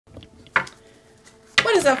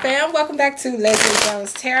is up, fam? Welcome back to Lesley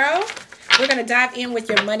Jones Tarot. We're going to dive in with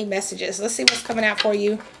your money messages. Let's see what's coming out for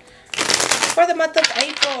you for the month of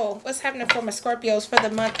April. What's happening for my Scorpios for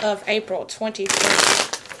the month of April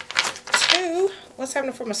 2022? What's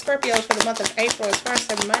happening for my Scorpios for the month of April as far as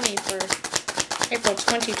the money for April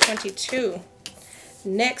 2022?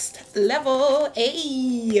 Next level.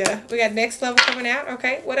 Hey, we got next level coming out.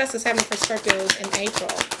 Okay, what else is happening for Scorpios in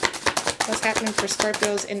April? What's happening for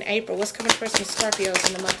Scorpios in April? What's coming for some Scorpios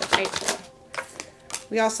in the month of April?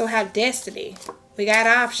 We also have destiny. We got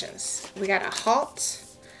options. We got a halt.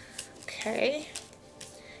 Okay.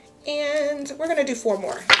 And we're going to do 4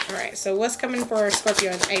 more. All right. So what's coming for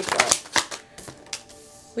Scorpio in April?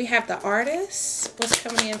 We have the artist. What's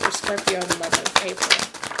coming in for Scorpio in the month of April?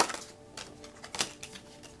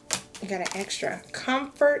 We got an extra.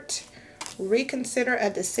 Comfort, reconsider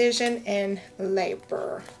a decision, and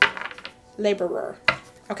laborer.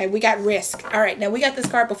 Okay, we got risk. All right, now we got this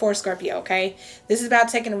card before Scorpio, okay? This is about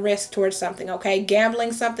taking a risk towards something, okay?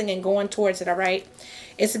 Gambling something and going towards it, all right?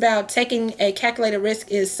 It's about taking a calculated risk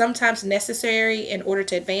is sometimes necessary in order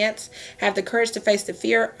to advance. Have the courage to face the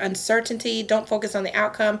fear, uncertainty. Don't focus on the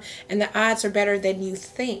outcome, and the odds are better than you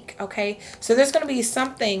think, okay? So there's going to be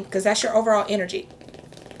something, because that's your overall energy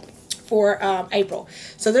for April.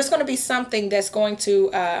 So there's going to be something that's going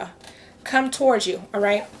to come towards you, all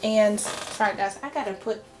right? And sorry guys, I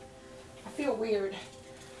feel weird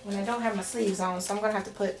when I don't have my sleeves on, so I'm gonna have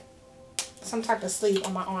to put some type of sleeve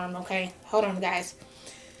on my arm, okay? Hold on guys.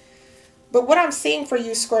 But what I'm seeing for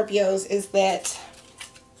you Scorpios is that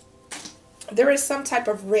there is some type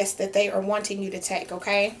of risk that they are wanting you to take,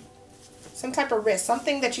 okay? Some type of risk,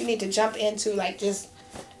 something that you need to jump into, like just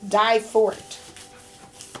dive for it.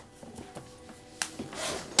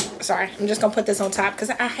 Sorry, I'm just gonna put this on top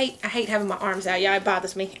because I hate having my arms out. Yeah, it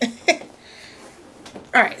bothers me.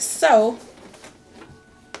 All right, so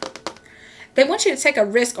they want you to take a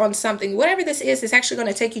risk on something. Whatever this is, it's actually going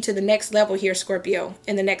to take you to the next level here, Scorpio,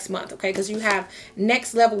 in the next month, okay? Because you have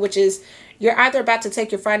next level, which is you're either about to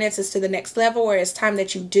take your finances to the next level or it's time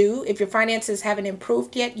that you do. If your finances haven't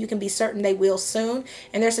improved yet, you can be certain they will soon.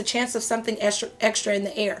 And there's a chance of something extra in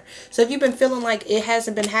the air. So if you've been feeling like it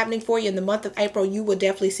hasn't been happening for you in the month of April, you will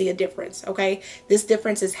definitely see a difference, okay? This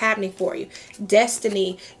difference is happening for you.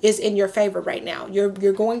 Destiny is in your favor right now. You're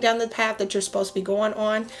going down the path that you're supposed to be going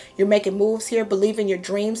on. You're making moves here. Believe in your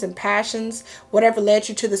dreams and passions. Whatever led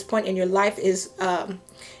you to this point in your life is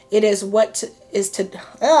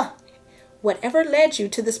whatever led you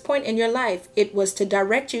to this point in your life, it was to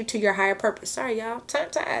direct you to your higher purpose. Sorry, y'all.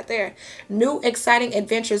 Tongue-tied there. New, exciting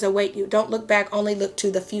adventures await you. Don't look back. Only look to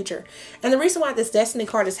the future. And the reason why this Destiny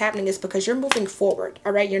card is happening is because you're moving forward.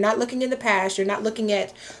 All right? You're not looking in the past. You're not looking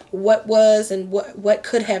at what was and what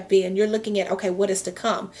could have been. You're looking at, okay, what is to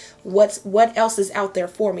come? What else is out there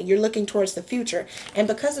for me? You're looking towards the future. And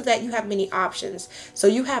because of that, you have many options. So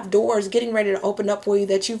you have doors getting ready to open up for you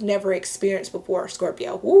that you've never experienced before,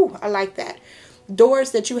 Scorpio. Woo, I like that.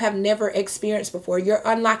 Doors that you have never experienced before. You're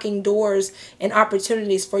unlocking doors and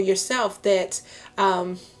opportunities for yourself that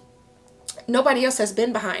nobody else has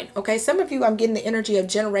been behind. Okay, some of you, I'm getting the energy of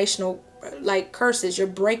generational like curses. You're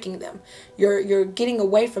breaking them. You're getting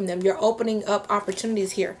away from them. You're opening up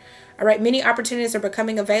opportunities here. All right, many opportunities are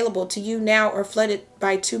becoming available to you now or flooded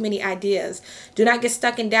by too many ideas. Do not get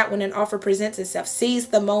stuck in doubt when an offer presents itself. Seize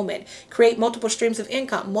the moment. Create multiple streams of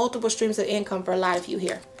income. Multiple streams of income for a lot of you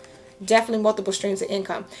here. Definitely multiple streams of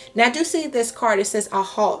income. Now, I do see this card. It says a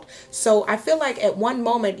halt. So I feel like at one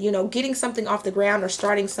moment, you know, getting something off the ground or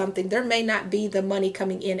starting something, there may not be the money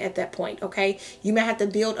coming in at that point, okay? You may have to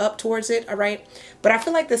build up towards it, all right? But I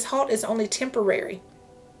feel like this halt is only temporary.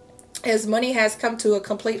 As money has come to a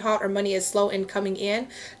complete halt or money is slow in coming in,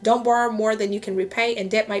 don't borrow more than you can repay and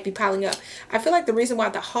debt might be piling up. I feel like the reason why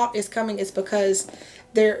the halt is coming is because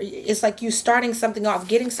it's like you starting something off,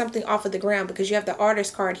 getting something off of the ground, because you have the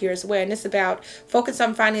artist card here as well. And it's about focus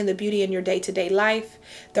on finding the beauty in your day-to-day life.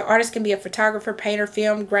 The artist can be a photographer, painter,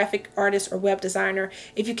 film, graphic artist, or web designer.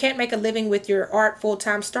 If you can't make a living with your art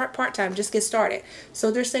full-time, start part-time. Just get started.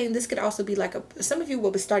 So they're saying this could also be like some of you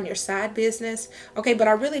will be starting your side business. Okay, but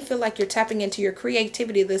I really feel like you're tapping into your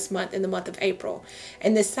creativity this month, in the month of April.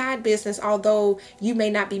 And this side business, although you may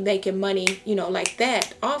not be making money, you know, like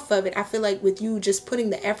that off of it, I feel like with you just putting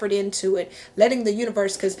the effort into it, letting the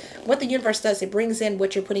universe, because what the universe does, it brings in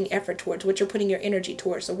what you're putting effort towards, what you're putting your energy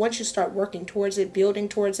towards. So once you start working towards it, building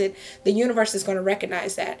towards it, the universe is going to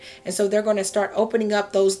recognize that. And so they're going to start opening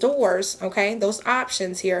up those doors, okay, those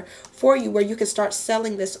options here for you, where you can start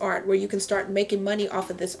selling this art, where you can start making money off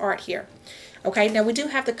of this art here. Okay, now we do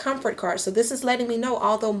have the Comfort card. So this is letting me know,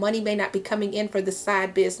 although money may not be coming in for this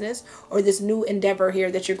side business or this new endeavor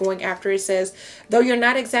here that you're going after, it says, though you're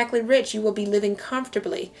not exactly rich, you will be living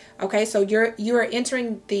comfortably. Okay, so you are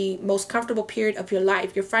entering the most comfortable period of your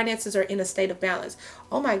life. Your finances are in a state of balance.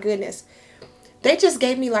 Oh my goodness. They just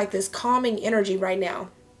gave me like this calming energy right now.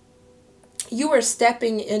 You are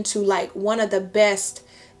stepping into like one of the best,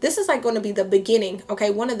 this is like going to be the beginning,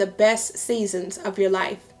 okay, one of the best seasons of your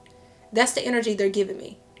life. That's the energy they're giving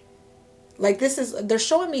me. Like this is, they're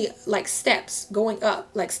showing me like steps going up,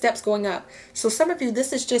 like steps going up. So some of you,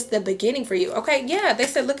 this is just the beginning for you. Okay, yeah, they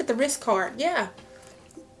said, look at the risk card. Yeah,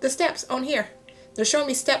 the steps on here. They're showing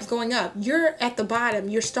me steps going up. You're at the bottom,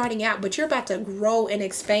 you're starting out, but you're about to grow and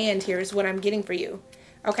expand here is what I'm getting for you.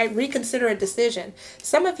 Okay, reconsider a decision.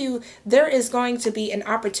 Some of you, there is going to be an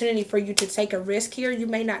opportunity for you to take a risk here. You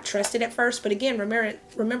may not trust it at first, but again,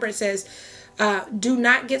 remember it says, do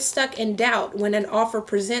not get stuck in doubt when an offer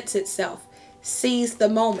presents itself. Seize the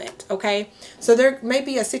moment. Okay, so there may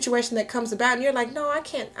be a situation that comes about and you're like, no, I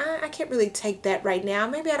can't really take that right now.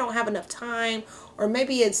 Maybe I don't have enough time, or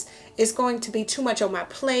maybe it's going to be too much on my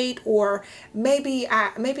plate, or maybe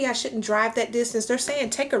I shouldn't drive that distance. They're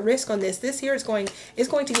saying take a risk on this. This here is going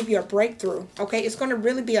to give you a breakthrough. Okay, it's going to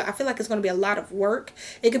really be, I feel like it's going to be a lot of work.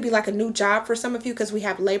 It could be like a new job for some of you, because we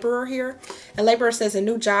have laborer here, and laborer says a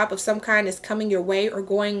new job of some kind is coming your way, or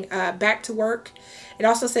going back to work. It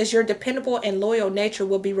also says your dependable and loyal nature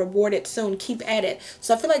will be rewarded soon. Keep at it.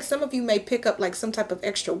 So I feel like some of you may pick up like some type of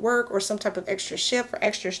extra work, or some type of extra shift, or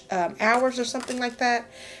extra hours or something like that.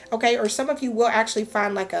 Okay, or some of you will actually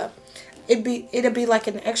find like it'll be like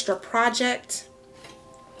an extra project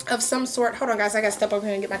of some sort. Hold on guys, I gotta step over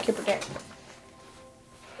here and get my Kipper deck.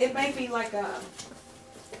 It may be like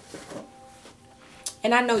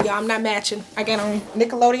and I know y'all, I'm not matching. I got on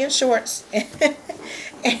Nickelodeon shorts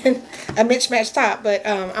and a mismatched top, but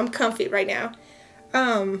I'm comfy right now.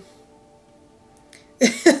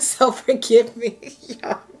 So forgive me,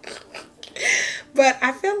 y'all. But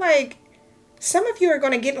I feel like some of you are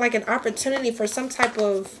going to get like an opportunity for some type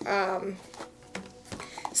of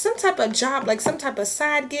job, like some type of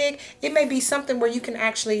side gig. It may be something where you can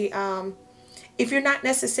actually, if you're not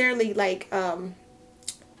necessarily like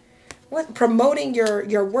promoting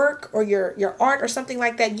your work or your art or something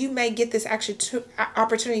like that, you may get this actually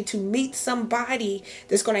opportunity to meet somebody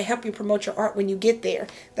that's going to help you promote your art when you get there.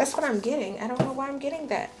 That's what I'm getting. I don't know why I'm getting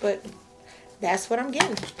that, but that's what I'm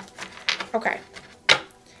getting. Okay,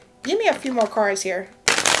 give me a few more cards here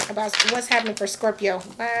about what's happening for Scorpio.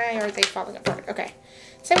 Why are they falling apart? Okay,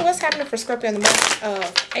 say what's happening for Scorpio in the month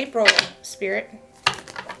of April, Spirit.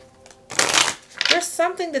 There's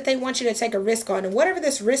something that they want you to take a risk on, and whatever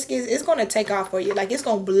this risk is, it's going to take off for you. Like, it's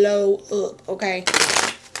going to blow up, okay?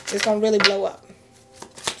 It's going to really blow up.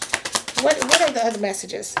 What are the other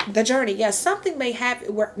messages? The journey. Yes, something may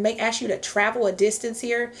ask you to travel a distance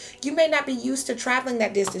here. You may not be used to traveling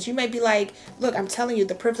that distance. You may be like, look, I'm telling you,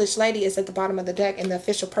 the privileged lady is at the bottom of the deck and the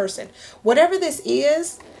official person. Whatever this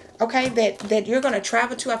is, okay, that you're going to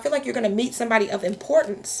travel to, I feel like you're going to meet somebody of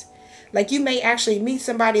importance. Like, you may actually meet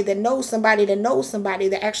somebody that knows somebody that knows somebody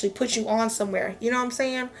that actually puts you on somewhere. You know what I'm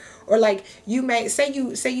saying? Or like, you may say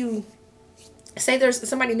there's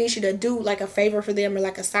somebody needs you to do like a favor for them, or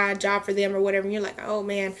like a side job for them or whatever. And you're like, oh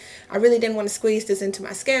man, I really didn't want to squeeze this into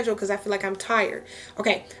my schedule because I feel like I'm tired.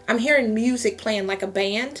 Okay, I'm hearing music playing, like a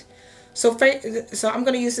band. So I'm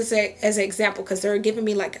going to use this as an example, because they're giving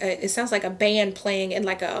me like it sounds like a band playing in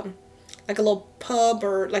like a little pub,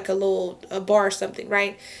 or like a bar or something,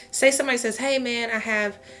 right? Say somebody says, hey man, I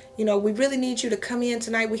have, we really need you to come in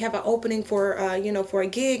tonight. We have an opening for, for a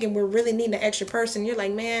gig, and we're really needing an extra person. You're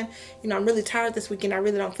like, man, I'm really tired this weekend. I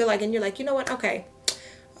really don't feel like it. And you're like, you know what? Okay,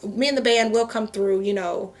 me and the band will come through,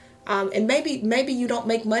 and maybe you don't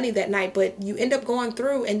make money that night, but you end up going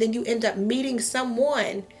through, and then you end up meeting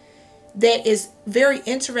someone that is very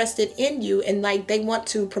interested in you, and like they want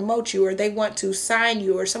to promote you, or they want to sign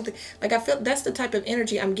you or something. Like, I feel that's the type of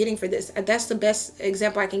energy I'm getting for this. That's the best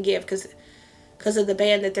example I can give because of the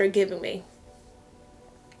band that they're giving me.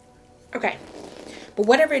 Okay, but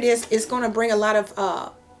whatever it is, it's going to bring a lot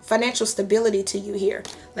of financial stability to you here,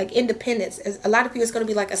 like independence. A lot of you, it's going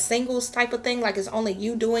to be like a singles type of thing, like it's only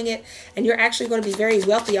you doing it, and you're actually going to be very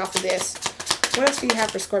wealthy off of this. What else do you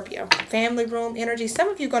have for Scorpio? Family room energy. Some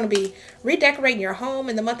of you are going to be redecorating your home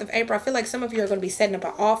in the month of April. I feel like some of you are going to be setting up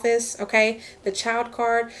an office, okay? The child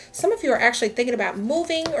card. Some of you are actually thinking about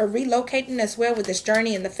moving or relocating as well with this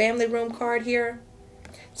journey in the family room card here.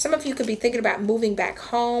 Some of you could be thinking about moving back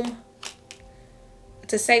home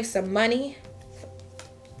to save some money.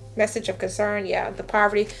 Message of concern, yeah, the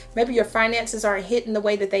poverty. Maybe your finances aren't hitting the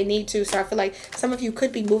way that they need to. So I feel like some of you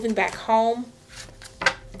could be moving back home.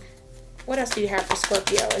 What else do you have for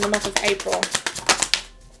Scorpio in the month of April?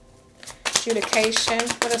 Adjudication.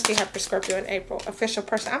 What else do you have for Scorpio in April? Official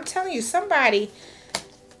person. I'm telling you, somebody,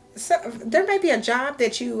 there may be a job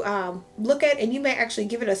that you look at, and you may actually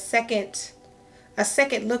give it a second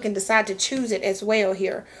look and decide to choose it as well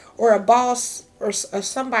here. Or a boss or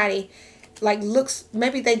somebody like looks,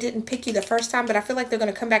 maybe they didn't pick you the first time, but I feel like they're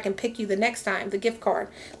going to come back and pick you the next time, the gift card.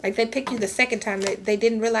 Like they pick you the second time. They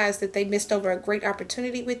didn't realize that they missed over a great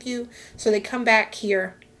opportunity with you. So they come back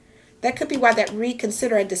here. That could be why that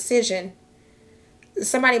reconsider a decision.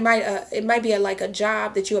 Somebody might, it might be like a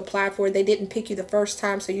job that you applied for. They didn't pick you the first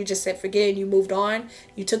time. So you just said, forget it, and you moved on.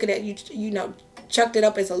 You took it at, you know, chucked it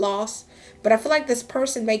up as a loss. But I feel like this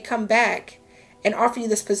person may come back and offer you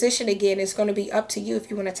this position again. It's going to be up to you if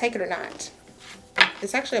you want to take it or not.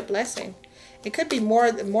 It's actually a blessing. It could be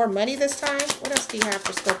more money this time. What else do you have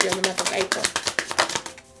for Scorpio in the month of April?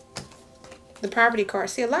 The poverty card.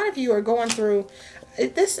 See, a lot of you are going through,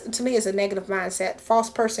 this to me is a negative mindset. False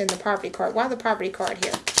person in the poverty card. Why the poverty card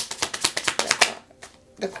here?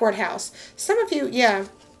 The courthouse. Some of you, yeah.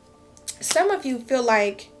 Some of you feel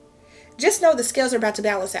like, just know the scales are about to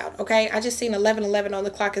balance out, okay? I just seen 11:11 on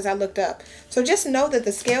the clock as I looked up. So just know that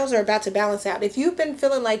the scales are about to balance out. If you've been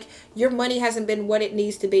feeling like your money hasn't been what it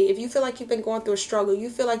needs to be, if you feel like you've been going through a struggle, you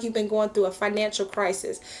feel like you've been going through a financial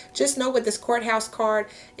crisis, just know with this courthouse card,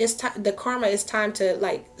 the karma is time to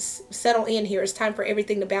like settle in here. It's time for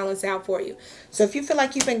everything to balance out for you. So if you feel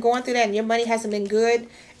like you've been going through that and your money hasn't been good,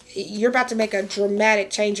 you're about to make a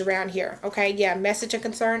dramatic change around here, okay? Yeah, message of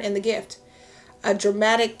concern and the gift. A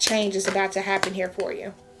dramatic change is about to happen here for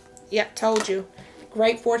you. Yep, told you.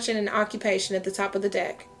 Great fortune and occupation at the top of the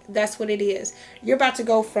deck. That's what it is. You're about to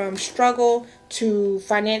go from struggle to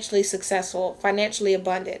financially successful, financially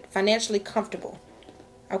abundant, financially comfortable.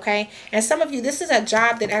 Okay? And some of you, this is a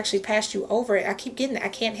job that actually passed you over. I keep getting that. I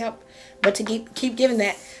can't help but to keep giving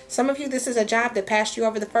that. Some of you, this is a job that passed you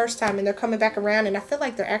over the first time, and they're coming back around, and I feel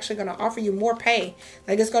like they're actually going to offer you more pay.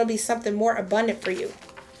 Like it's going to be something more abundant for you.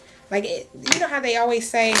 Like, you know how they always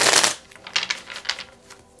say,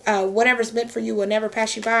 whatever's meant for you will never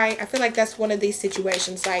pass you by? I feel like that's one of these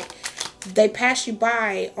situations. Like, they pass you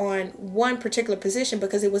by on one particular position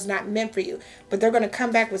because it was not meant for you. But they're going to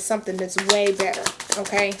come back with something that's way better,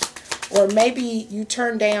 okay? Or maybe you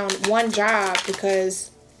turn down one job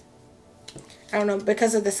because, I don't know,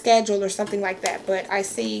 because of the schedule or something like that. But I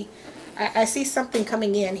see something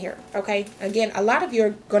coming in here, okay? Again, a lot of you are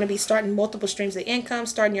going to be starting multiple streams of income,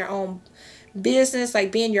 starting your own business,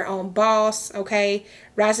 like being your own boss, okay?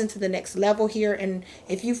 Rising to the next level here. And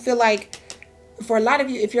if you feel like, for a lot of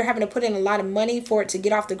you, if you're having to put in a lot of money for it to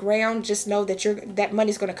get off the ground, just know that that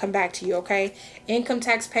money's going to come back to you, okay? Income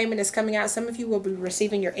tax payment is coming out. Some of you will be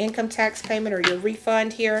receiving your income tax payment or your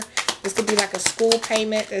refund here. This could be like a school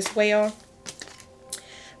payment as well.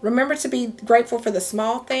 Remember to be grateful for the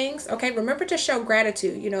small things, okay? Remember to show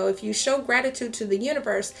gratitude. You know, if you show gratitude to the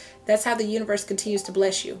universe, that's how the universe continues to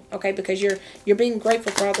bless you, okay? Because you're being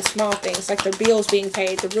grateful for all the small things, like the bills being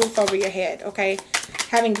paid, the roof over your head, okay?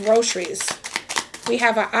 Having groceries. We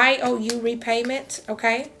have an IOU repayment,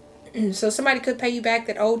 okay? So somebody could pay you back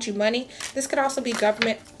that owed you money. This could also be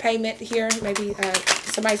government payment here. Maybe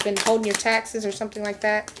somebody's been holding your taxes or something like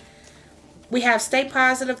that. We have stay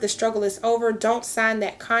positive. The struggle is over. Don't sign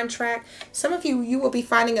that contract. Some of you will be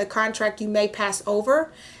finding a contract you may pass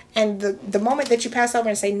over. And the moment that you pass over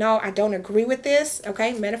and say, no, I don't agree with this.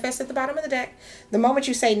 Okay, manifest at the bottom of the deck. The moment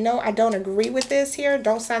you say, no, I don't agree with this here.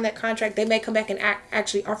 Don't sign that contract. They may come back and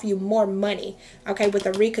actually offer you more money. Okay, with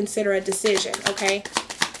a reconsider a decision. Okay.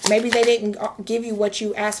 Maybe they didn't give you what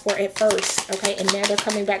you asked for at first. Okay, and now they're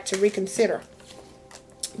coming back to reconsider.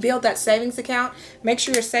 Build that savings account. Make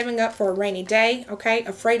sure you're saving up for a rainy day, okay?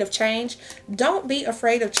 Afraid of change. Don't be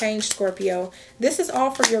afraid of change, Scorpio. This is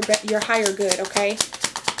all for your higher good, okay?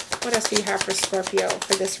 What else do you have for Scorpio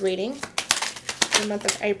for this reading? The month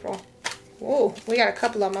of April. Whoa, we got a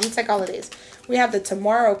couple of them. I'm going to take all of these. We have the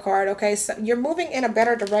tomorrow card, okay? So you're moving in a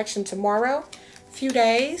better direction tomorrow. Few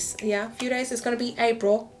days. Yeah, few days. It's going to be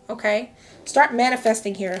April, okay? Start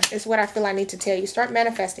manifesting here is what I feel I need to tell you. Start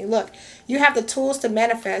manifesting. Look, you have the tools to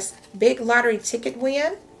manifest. Big lottery ticket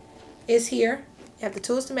win is here. You have the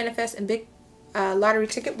tools to manifest and big lottery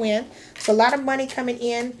ticket win. So a lot of money coming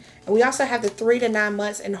in. And we also have the 3 to 9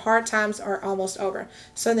 months, and hard times are almost over.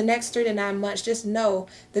 So in the next 3 to 9 months, just know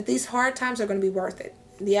that these hard times are going to be worth it.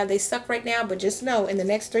 Yeah, they suck right now, but just know in the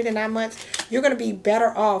next 3 to 9 months, you're going to be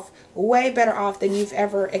better off, way better off than you've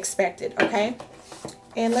ever expected, okay?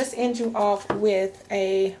 And let's end you off with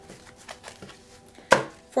a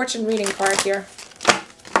fortune reading card here.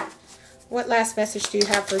 What last message do you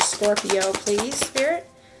have for Scorpio, please, Spirit,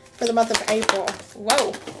 for the month of April?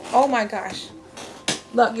 Whoa. Oh my gosh.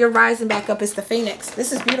 Look, you're rising back up as the Phoenix.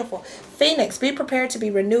 This is beautiful. Phoenix, be prepared to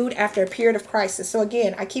be renewed after a period of crisis. So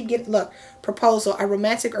again, I keep getting, look, proposal, a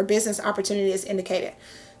romantic or business opportunity is indicated.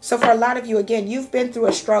 So for a lot of you, again, you've been through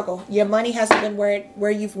a struggle. Your money hasn't been where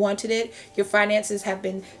you've wanted it. Your finances have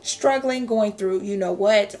been struggling, going through, you know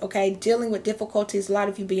what, okay, dealing with difficulties. A lot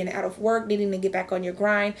of you being out of work, needing to get back on your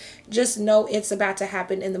grind. Just know it's about to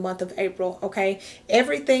happen in the month of April, okay?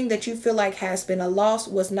 Everything that you feel like has been a loss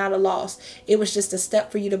was not a loss. It was just a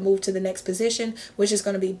step for you to move to the next position, which is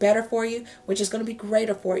going to be better for you, which is going to be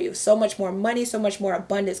greater for you. So much more money, so much more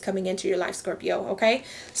abundance coming into your life, Scorpio, okay?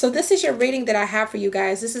 So this is your reading that I have for you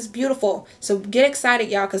guys. This is beautiful. So get excited,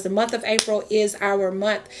 y'all, because the month of April is our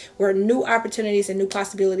month where new opportunities and new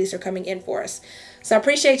possibilities are coming in for us. So I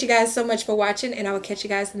appreciate you guys so much for watching, and I will catch you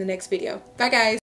guys in the next video. Bye, guys.